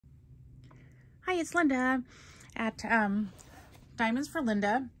Hi, it's Linda at Diamonds for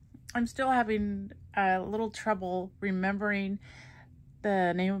Linda. I'm still having a little trouble remembering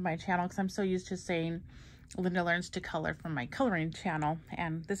the name of my channel because I'm so used to saying Linda Learns to Color from my coloring channel,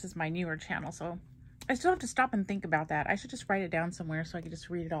 and this is my newer channel, so I still have to stop and think about that. I should just write it down somewhere so I can just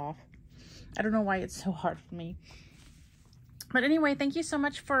read it off. I don't know why it's so hard for me. But anyway, thank you so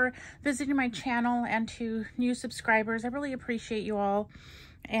much for visiting my channel, and to new subscribers. I really appreciate you all.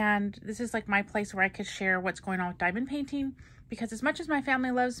 And this is like my place where I could share what's going on with diamond painting, because as much as my family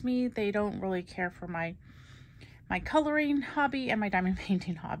loves me, they don't really care for my coloring hobby and my diamond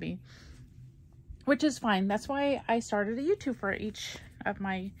painting hobby, which is fine. That's why I started a YouTube for each of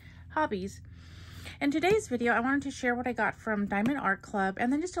my hobbies. In today's video, I wanted to share what I got from Diamond Art Club,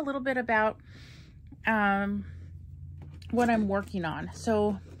 and then just a little bit about what I'm working on.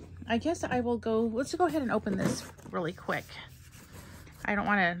 So I guess I will let's go ahead and open this really quick. I don't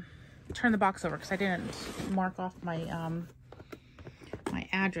want to turn the box over because I didn't mark off my my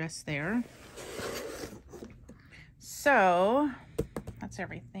address there. So that's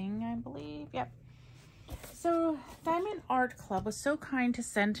everything, I believe. Yep. So Diamond Art Club was so kind to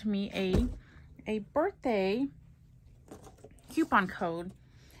send me a birthday coupon code.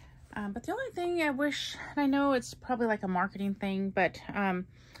 But the only thing I wish, and I know it's probably like a marketing thing, but I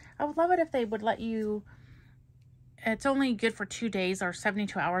would love it if they would let you, it's only good for 2 days or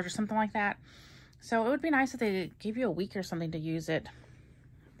 72 hours or something like that. So it would be nice if they gave you a week or something to use it.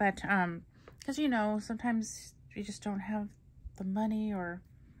 But, because, you know, sometimes you just don't have the money, or,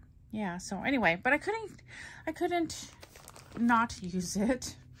 yeah. So anyway, but I couldn't not use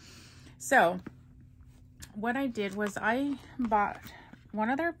it. So what I did was I bought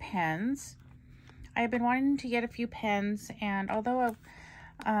one of their pens. I have been wanting to get a few pens, and although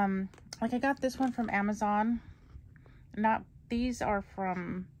like I got this one from Amazon, these are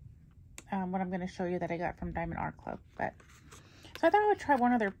from what I'm going to show you that I got from Diamond Art Club. But so I thought I would try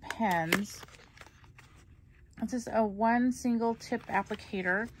one of their pens. This is a one single tip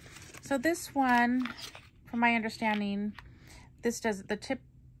applicator. So this one, from my understanding, this does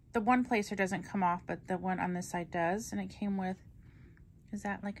the one placer doesn't come off, but the one on this side does. And it came with, is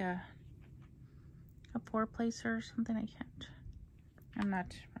that like a 4 placer or something? I'm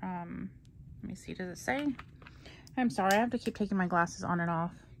not, let me see, does it say? I'm sorry, I have to keep taking my glasses on and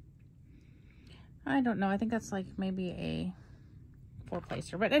off. I don't know, I think that's like maybe a 4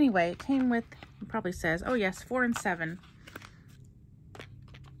 placer. But anyway, it came with, it probably says, oh yes, 4 and 7.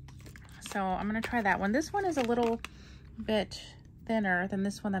 So I'm gonna try that one. This one is a little bit thinner than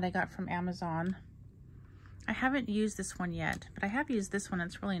this one that I got from Amazon. I haven't used this one yet, but I have used this one.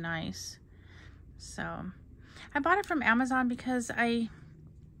 It's really nice. So I bought it from Amazon because I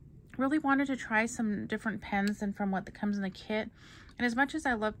really wanted to try some different pens than from what comes in the kit. And as much as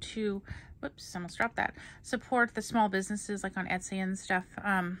I love to, whoops, I almost dropped that, support the small businesses like on Etsy and stuff,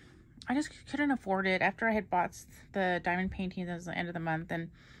 I just couldn't afford it after I had bought the diamond paintings at the end of the month. But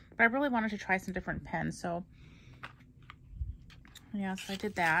I really wanted to try some different pens. So yeah, so I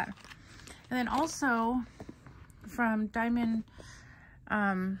did that. And then also from Diamond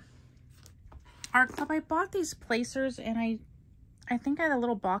Art Club, I bought these placers, and I think I had the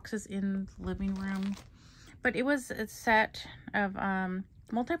little boxes in the living room, but it was a set of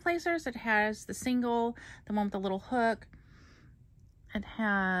multi-placers. It has the single, the one with the little hook. It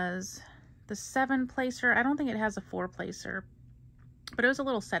has the 7 placer. I don't think it has a 4 placer, but it was a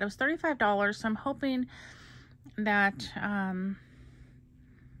little set. It was $35, so I'm hoping that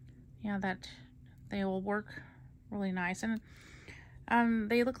yeah, that they will work really nice.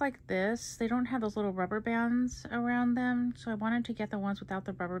 And they look like this. They don't have those little rubber bands around them, so I wanted to get the ones without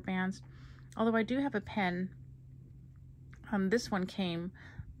the rubber bands. Although I do have a pen. This one came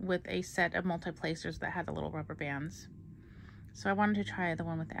with a set of multi-placers that had the little rubber bands. So I wanted to try the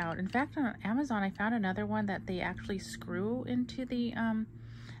one without. In fact, on Amazon, I found another one that they actually screw into the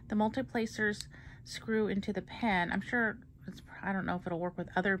multi-placers screw into the pen. I'm sure I don't know if it'll work with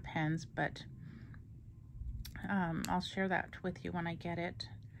other pens, but I'll share that with you when I get it.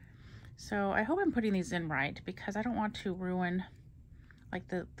 So I hope I'm putting these in right, because I don't want to ruin like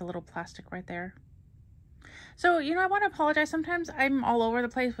the little plastic right there. So, you know, I want to apologize. Sometimes I'm all over the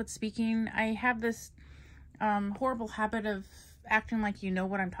place with speaking. I have this horrible habit of acting like you know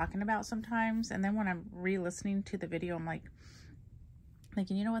what I'm talking about sometimes. And then when I'm re-listening to the video, I'm like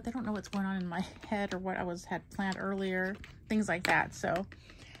thinking, you know what, they don't know what's going on in my head or what I had planned earlier, things like that. So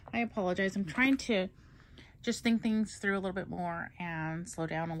I apologize. I'm trying to just think things through a little bit more and slow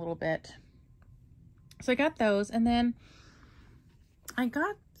down a little bit. So I got those, and then I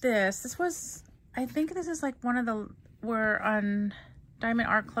got this. This was, I think this is like one of the, were on Diamond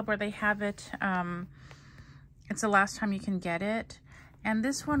Art Club where they have it. It's the last time you can get it. And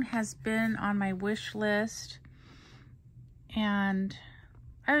this one has been on my wish list. And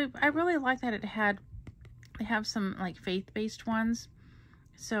I really like that they have some like faith-based ones.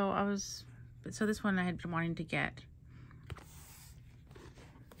 So this one I had been wanting to get.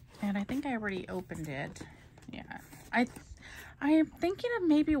 And I think I already opened it. Yeah. I am thinking of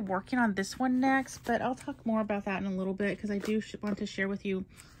maybe working on this one next, but I'll talk more about that in a little bit because I do want to share with you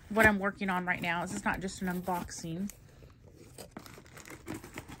what I'm working on right now. This is not just an unboxing.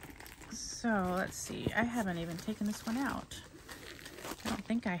 So let's see. I haven't even taken this one out. I don't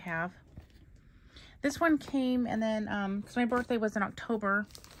think I have. This one came and then, because my birthday was in October.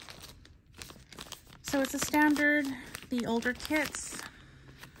 So it's a standard, the older kits.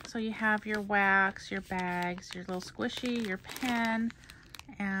 So you have your wax, your bags, your little squishy, your pen,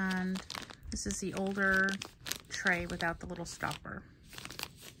 and this is the older tray without the little stopper.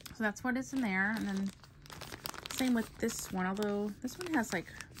 So that's what is in there. And then same with this one, although this one has like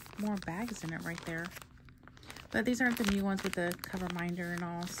more bags in it right there. But these aren't the new ones with the cover minder and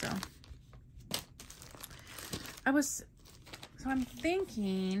all, so. So I'm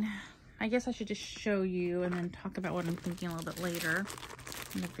thinking, I guess I should just show you and then talk about what I'm thinking a little bit later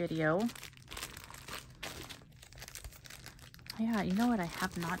in the video. Yeah, you know what? I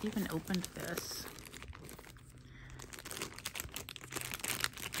have not even opened this.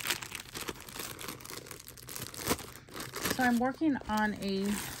 So I'm working on a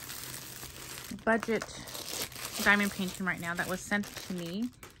budget diamond painting right now that was sent to me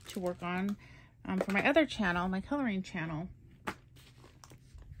to work on for my other channel, my coloring channel.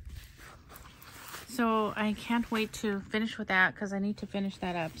 So I can't wait to finish with that because I need to finish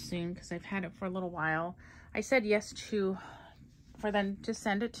that up soon because I've had it for a little while. I said yes for them to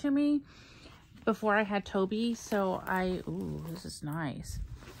send it to me before I had Toby. So ooh, this is nice.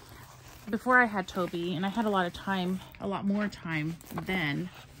 Before I had Toby, and I had a lot more time then.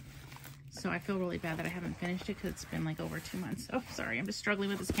 So I feel really bad that I haven't finished it because it's been like over 2 months. Oh, sorry, I'm just struggling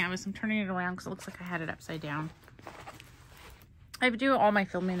with this canvas. I'm turning it around because it looks like I had it upside down. I do all my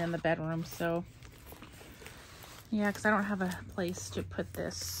filming in the bedroom, so yeah, because I don't have a place to put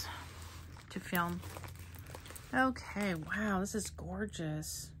this to film. Okay, wow, this is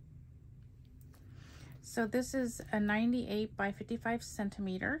gorgeous. So this is a 98 by 55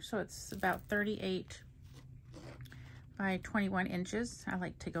 centimeter, so it's about 38 by 21 inches. I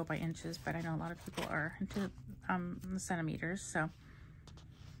like to go by inches, but I know a lot of people are into centimeters. So,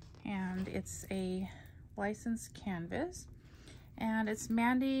 and it's a licensed canvas, and it's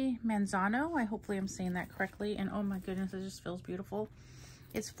Mandy Manzano. Hopefully I'm saying that correctly. And oh my goodness, it just feels beautiful.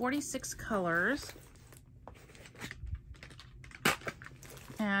 It's 46 colors.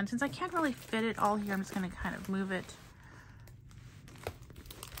 And since I can't really fit it all here, I'm just going to kind of move it.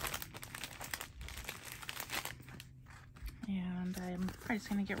 And I'm probably just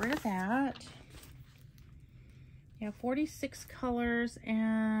going to get rid of that. Yeah, 46 colors,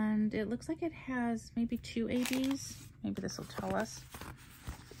 and it looks like it has maybe 2 ABs. Maybe this will tell us.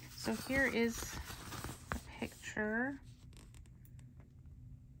 So here is a picture.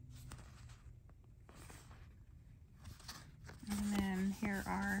 And then here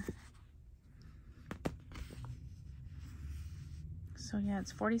are, so yeah,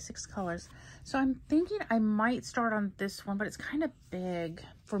 it's 46 colors. So I'm thinking I might start on this one, but it's kind of big.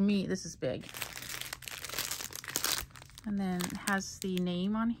 For me, this is big. And then it has the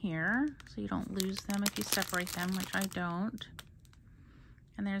name on here, so you don't lose them if you separate them, which I don't.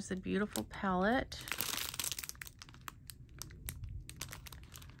 And there's the beautiful palette.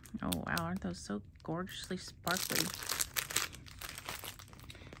 Oh wow, aren't those so gorgeously sparkly?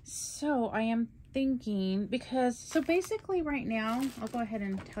 So I am thinking, because, so basically right now, I'll go ahead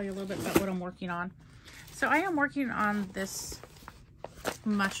and tell you a little bit about what I'm working on. So I am working on this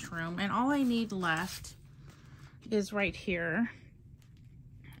mushroom, and all I need left is right here.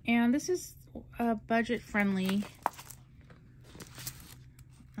 And this is budget friendly.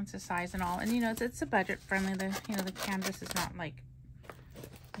 That's the size and all. And you know, it's a budget friendly. The canvas is not like,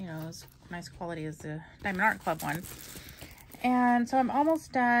 as nice quality as the Diamond Art Club one. And so I'm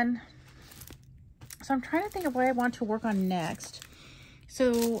almost done. So I'm trying to think of what I want to work on next.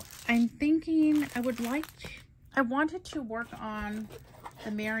 So I'm thinking I wanted to work on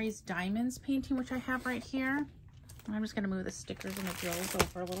the Mary's Diamonds painting, which I have right here. I'm just going to move the stickers and the drills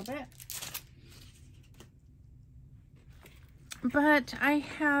over a little bit. But I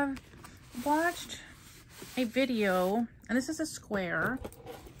have watched a video, and this is a square.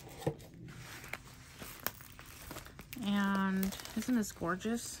 And isn't this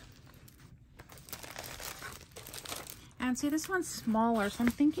gorgeous? And see, this one's smaller, so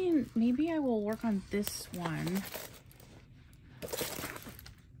I'm thinking maybe I will work on this one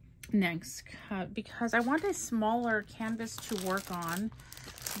next because I want a smaller canvas to work on,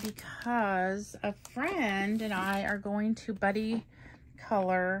 because a friend and I are going to buddy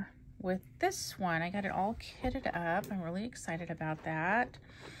color with this one. I got it all kitted up. I'm really excited about that.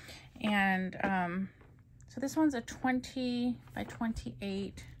 And so this one's a 20 by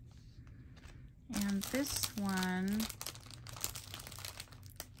 28, and this one,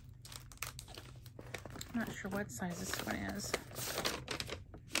 I'm not sure what size this one is.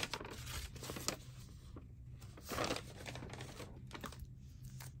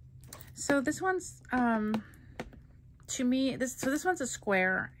 So this one's, to me, this one's a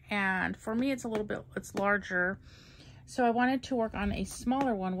square, and for me it's a little bit, it's larger. So I wanted to work on a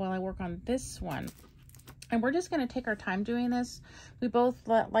smaller one while I work on this one. And we're just going to take our time doing this. We both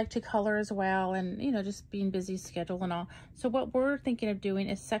like to color as well, and, you know, just being busy schedule and all. So what we're thinking of doing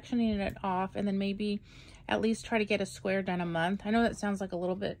is sectioning it off, and then maybe at least try to get a square done a month. I know that sounds like a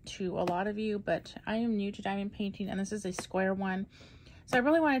little bit to a lot of you, but I am new to diamond painting, and this is a square one. So I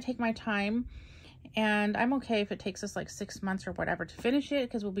really want to take my time, and I'm okay if it takes us like 6 months or whatever to finish it,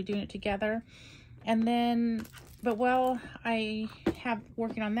 because we'll be doing it together. And then, but while I have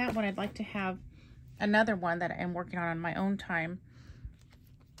working on that one, I'd like to have another one that I'm working on my own time.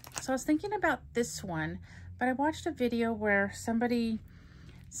 So I was thinking about this one, but I watched a video where somebody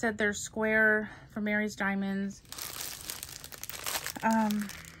said their square for Mary's Diamonds,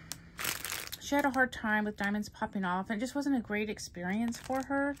 she had a hard time with diamonds popping off, and it just wasn't a great experience for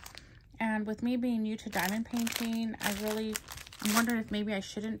her. And with me being new to diamond painting, I'm wondering if maybe I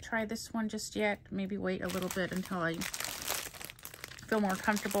shouldn't try this one just yet. Maybe wait a little bit until I feel more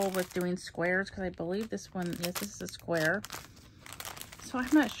comfortable with doing squares, because I believe this one, yes, this is a square. So I'm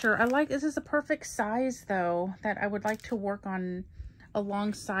not sure. This is a perfect size though, that I would like to work on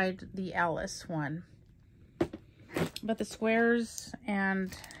alongside the Alice one. But the squares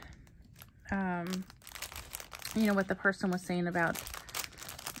and, you know, what the person was saying about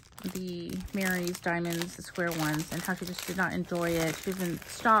the Mary's Diamonds, the square ones, and how she just did not enjoy it. She even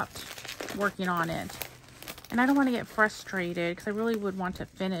stopped working on it. And I don't want to get frustrated, because I really would want to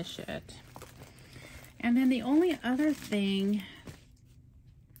finish it. And then the only other thing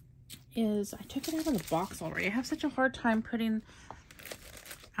is I took it out of the box already. I have such a hard time putting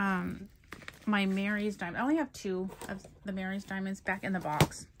my Mary's Diamond. I only have 2 of the Mary's Diamonds back in the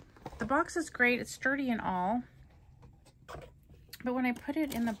box. The box is great. It's sturdy and all. But when I put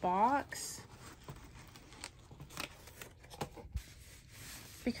it in the box,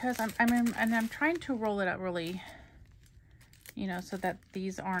 because I'm trying to roll it up really, you know, so that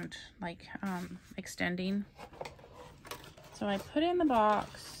these aren't like extending. So I put it in the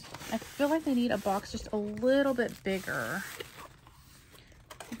box. I feel like they need a box just a little bit bigger,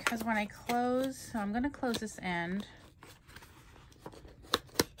 because when I close, so I'm going to close this end.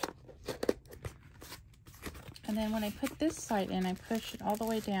 And then when I put this side in, I push it all the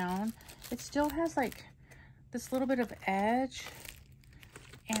way down. It still has like this little bit of edge.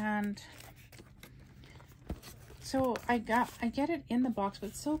 And so I get it in the box, but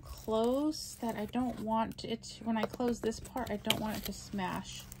it's so close that I don't want it, when I close this part, I don't want it to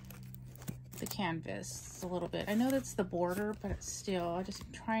smash the canvas a little bit. I know that's the border, but it's still, I just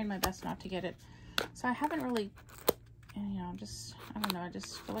trying my best not to get it. So I haven't really, you know, I don't know, I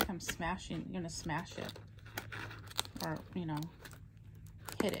just feel like I'm gonna smash it, or, you know,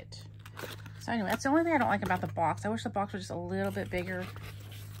 hit it. So anyway, that's the only thing I don't like about the box. I wish the box was just a little bit bigger,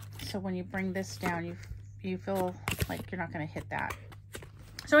 so when you bring this down, you feel like you're not going to hit that.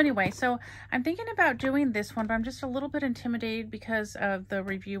 So anyway, so I'm thinking about doing this one, but I'm just a little bit intimidated because of the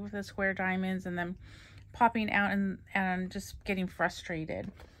review with the square diamonds and them popping out, and just getting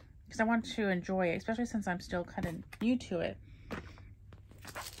frustrated, because I want to enjoy it, especially since I'm still kind of new to it.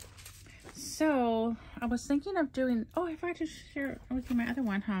 So I was thinking of doing, oh, I forgot to share with you my other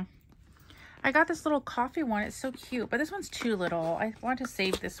one, huh? I got this little coffee one. It's so cute, but this one's too little. I want to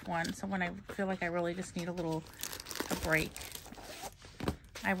save this one, so when I feel like I really just need a break,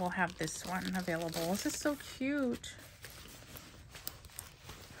 I will have this one available. This is so cute.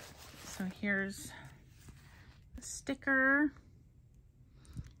 So here's the sticker.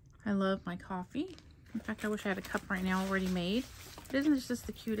 I love my coffee. In fact, I wish I had a cup right now already made. But isn't this just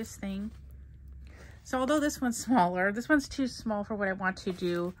the cutest thing? So although this one's smaller, this one's too small for what I want to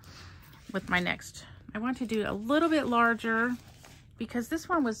do with my next. I want to do a little bit larger, because this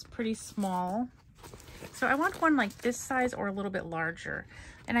one was pretty small. So I want one like this size or a little bit larger.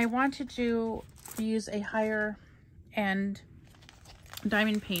 And I want to use a higher end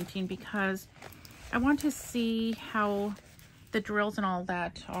diamond painting, because I want to see how the drills and all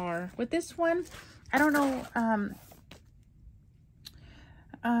that are. With this one, I don't know.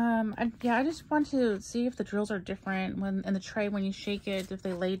 I just want to see if the drills are different when in the tray when you shake it, if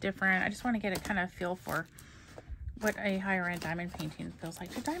they lay different. I just want to get a kind of feel for what a higher end diamond painting feels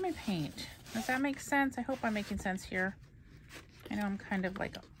like to diamond paint. Does that make sense? I hope I'm making sense here. I know I'm kind of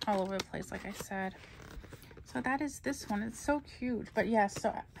like all over the place, like I said. So that is this one. It's so cute. But yes,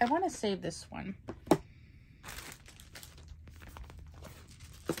 so I want to save this one.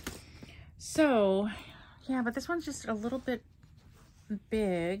 So yeah, but this one's just a little bit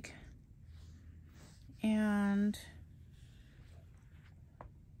big. And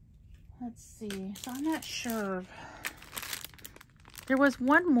let's see. So I'm not sure. There was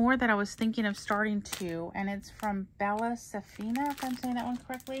one more that I was thinking of starting to, and it's from Bella Safina, if I'm saying that one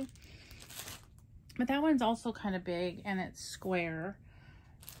correctly. But that one's also kind of big, and it's square.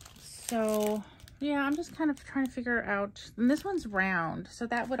 So, yeah, I'm just kind of trying to figure out. And this one's round, so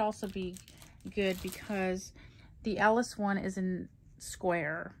that would also be good because the Alice one is in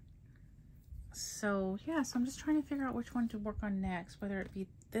square. So, yeah, so I'm just trying to figure out which one to work on next, whether it be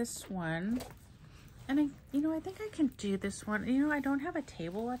this one. And I think I can do this one. I don't have a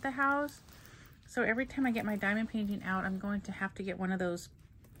table at the house. So every time I get my diamond painting out, I'm going to have to get one of those.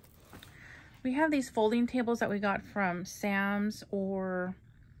 We have these folding tables that we got from Sam's or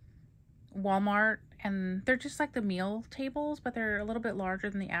Walmart. And they're just like the meal tables, but they're a little bit larger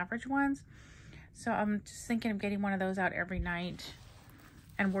than the average ones. So I'm just thinking of getting one of those out every night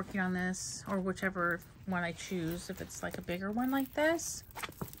and working on this, or whichever one I choose, if it's like a bigger one like this.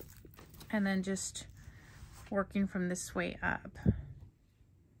 And then just working from this way up.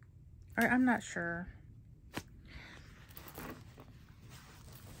 Or I'm not sure.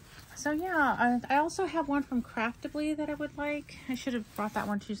 So yeah, I also have one from Craftably that I would like. I should have brought that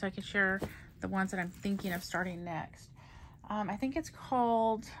one too so I could share the ones that I'm thinking of starting next. I think it's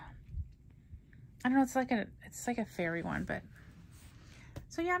called, I don't know, it's like a fairy one, but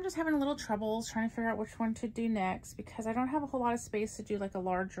so yeah, I'm just having a little troubles trying to figure out which one to do next because I don't have a whole lot of space to do like a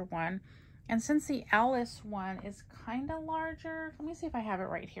larger one. And since the Alice one is kind of larger, let me see if I have it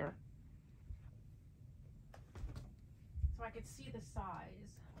right here. So I could see the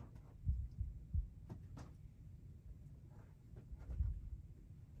size.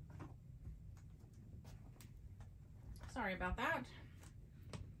 Sorry about that.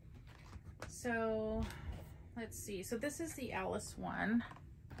 So let's see. So this is the Alice one.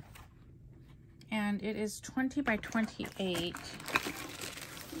 And it is 20 by 28.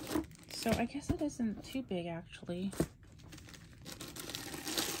 So I guess it isn't too big actually.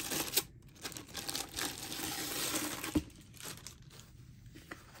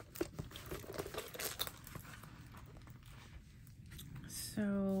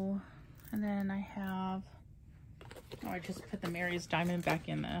 So, and then I have, I just put the Mary's Diamond back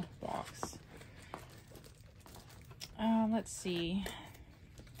in the box. Let's see.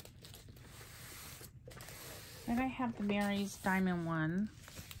 Then I have the Mary's Diamond one.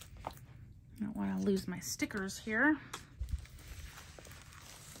 I don't want to lose my stickers here.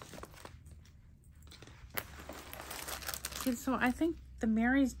 Okay, so I think the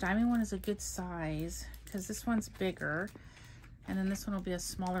Mary's Diamond one is a good size because this one's bigger. And then this one will be a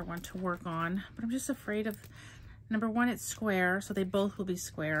smaller one to work on. But I'm just afraid of, number one, it's square, so they both will be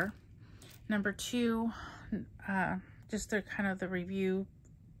square. Number two, just the kind of the review,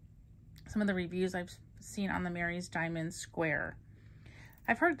 some of the reviews I've seen on the Mary's Diamond square.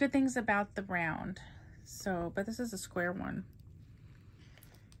 I've heard good things about the round, so, but this is a square one.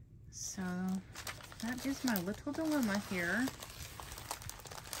 So that is my little dilemma here.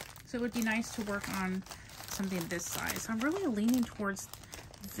 So it would be nice to work on something this size. So I'm really leaning towards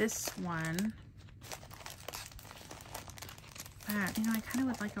this one. But, I kind of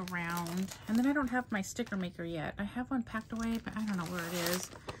would like a round. And then I don't have my sticker maker yet. I have one packed away, but I don't know where it is.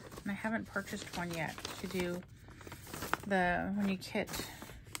 And I haven't purchased one yet to do when you kit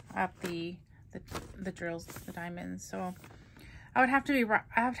up the drills, the diamonds. So I would have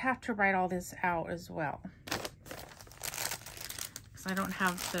to write all this out as well. Because I don't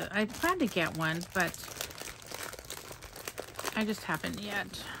have I plan to get one, but I just haven't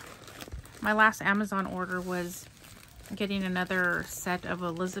yet. My last Amazon order was getting another set of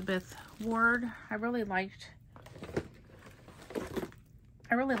Elizabeth Ward. I really liked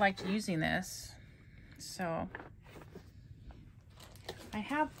using this. So I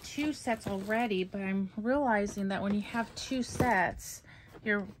have 2 sets already, but I'm realizing that when you have 2 sets,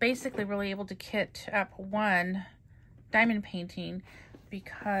 you're basically really able to kit up one diamond painting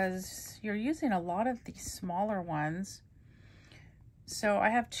because you're using a lot of these smaller ones. So I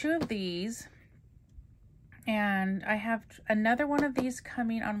have 2 of these, And I have another one of these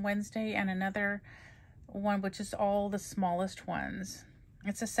coming on Wednesday and another one, which is all the smallest ones.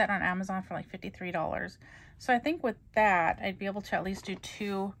 It's a set on Amazon for like $53. So I think with that, I'd be able to at least do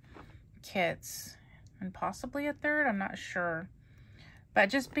 2 kits and possibly a third. I'm not sure. But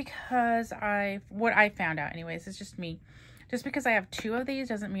just because what I found out anyways, it's just me. Just because I have 2 of these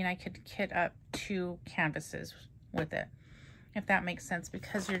doesn't mean I could kit up 2 canvases with it. If that makes sense,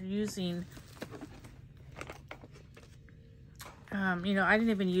 because you're using, you know, I didn't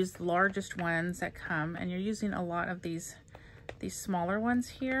even use the largest ones that come, and you're using a lot of these smaller ones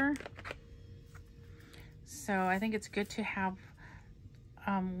here. So I think it's good to have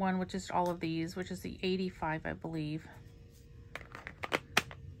one which is all of these, which is the 85, I believe.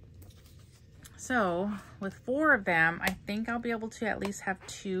 So with 4 of them, I think I'll be able to at least have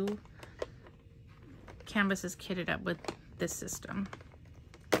 2 canvases kitted up with this system.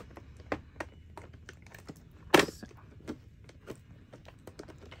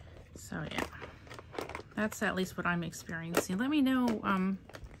 So yeah, that's at least what I'm experiencing. Let me know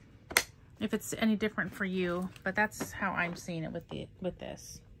if it's any different for you, but that's how I'm seeing it with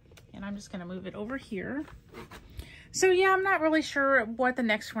this. And I'm just gonna move it over here. So yeah, I'm not really sure what the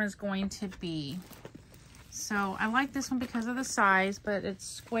next one is going to be. So I like this one because of the size, but it's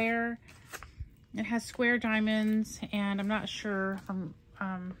square. It has square diamonds, and I'm not sure from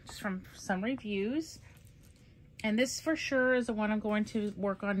just from some reviews. And this for sure is the one I'm going to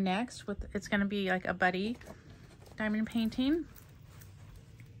work on next. It's going to be like a buddy diamond painting.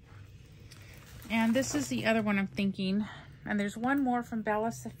 And this is the other one I'm thinking. And there's one more from Bella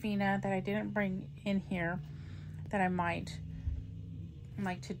Safina that I didn't bring in here that I might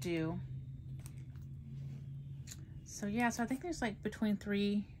like to do. So yeah, so I think there's like between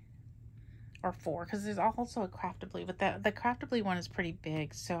 3 or 4, because there's also a Craftably, but the Craftably one is pretty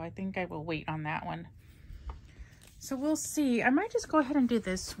big, so I think I will wait on that one. So we'll see. I might just go ahead and do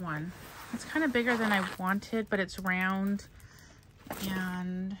this one. It's kind of bigger than I wanted, but it's round,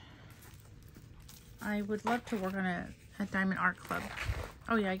 and I would love to work on a Diamond Art Club.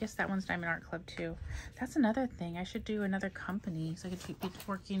 Oh yeah, I guess that one's Diamond Art Club too. That's another thing. I should do another company, so I could be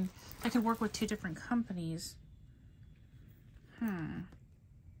working. I could work with 2 different companies.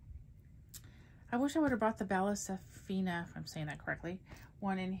 I wish I would have brought the Bella Safina, if I'm saying that correctly,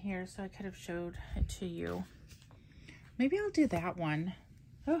 one in here so I could have showed it to you. Maybe I'll do that one.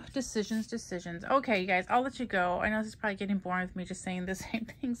 Oh, decisions. Okay, you guys, I'll let you go. I know this is probably getting boring with me just saying the same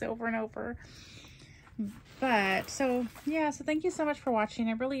things over and over. But, so, yeah, so thank you so much for watching.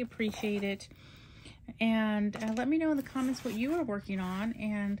 I really appreciate it. And let me know in the comments what you are working on.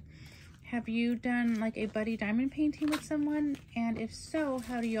 And have you done like a buddy diamond painting with someone? And if so,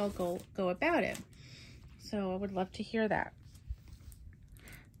 how do y'all go about it? So I would love to hear that.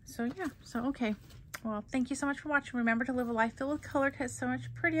 So yeah, so okay. Well, thank you so much for watching. Remember to live a life filled with color, because it's so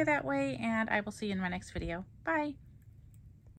much prettier that way. And I will see you in my next video. Bye.